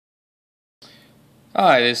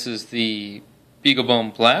Hi, this is the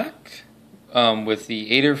BeagleBone Black with the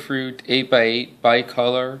Adafruit 8x8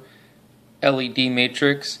 bicolor LED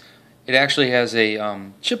matrix. It actually has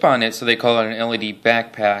a chip on it, so they call it an LED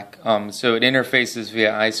backpack. So it interfaces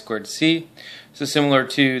via I2C. So similar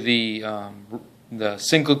to the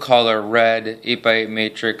single color red 8x8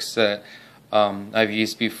 matrix that I've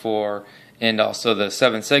used before, and also the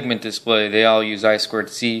 7-segment display, they all use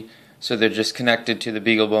I2C. So they're just connected to the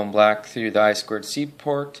BeagleBone Black through the I2C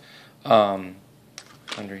port. Under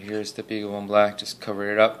here is the BeagleBone Black, just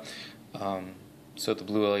covered it up so the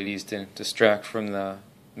blue LEDs didn't distract from the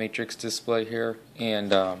matrix display here.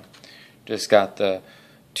 And just got the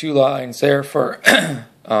 2 lines there for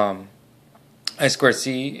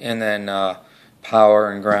I2C, and then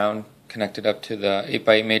power and ground connected up to the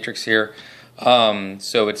 8x8 matrix here.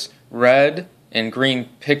 So it's red and green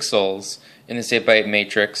pixels in this 8x8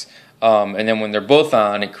 matrix. And then when they're both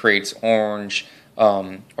on, it creates orange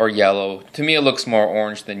or yellow. To me, it looks more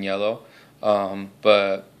orange than yellow,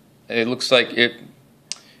 but it looks like it.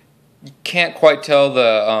 You can't quite tell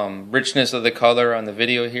the richness of the color on the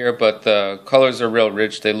video here, but the colors are real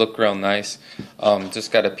rich. They look real nice.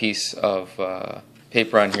 Just got a piece of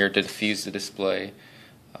paper on here to diffuse the display.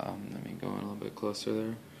 Let me go in a little bit closer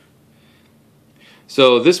there.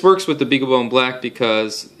 So this works with the BeagleBone Black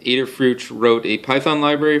because Adafruit wrote a Python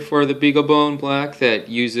library for the BeagleBone Black that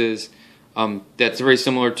uses that's very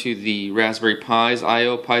similar to the Raspberry Pi's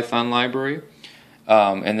I/O Python library,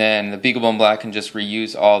 and then the BeagleBone Black can just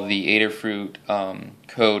reuse all the Adafruit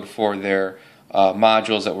code for their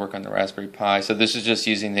modules that work on the Raspberry Pi. So this is just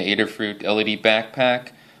using the Adafruit LED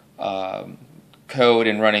backpack code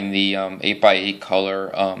and running the 8x8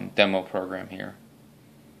 color demo program here.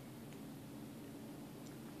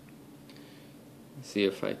 See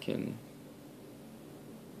if I can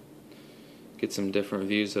get some different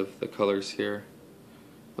views of the colors here.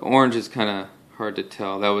 The orange is kind of hard to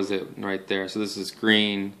tell. That was it right there. So this is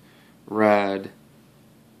green, red,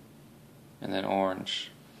 and then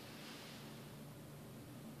orange.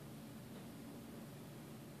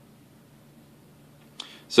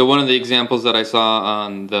 So one of the examples that I saw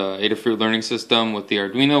on the Adafruit Learning System with the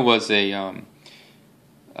Arduino was a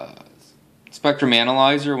spectrum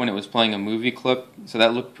analyzer when it was playing a movie clip, so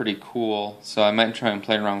that looked pretty cool. So I might try and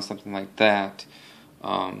play around with something like that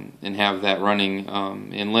and have that running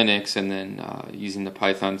in Linux, and then using the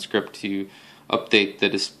Python script to update the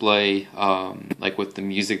display like with the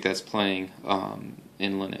music that's playing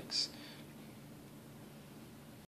in Linux.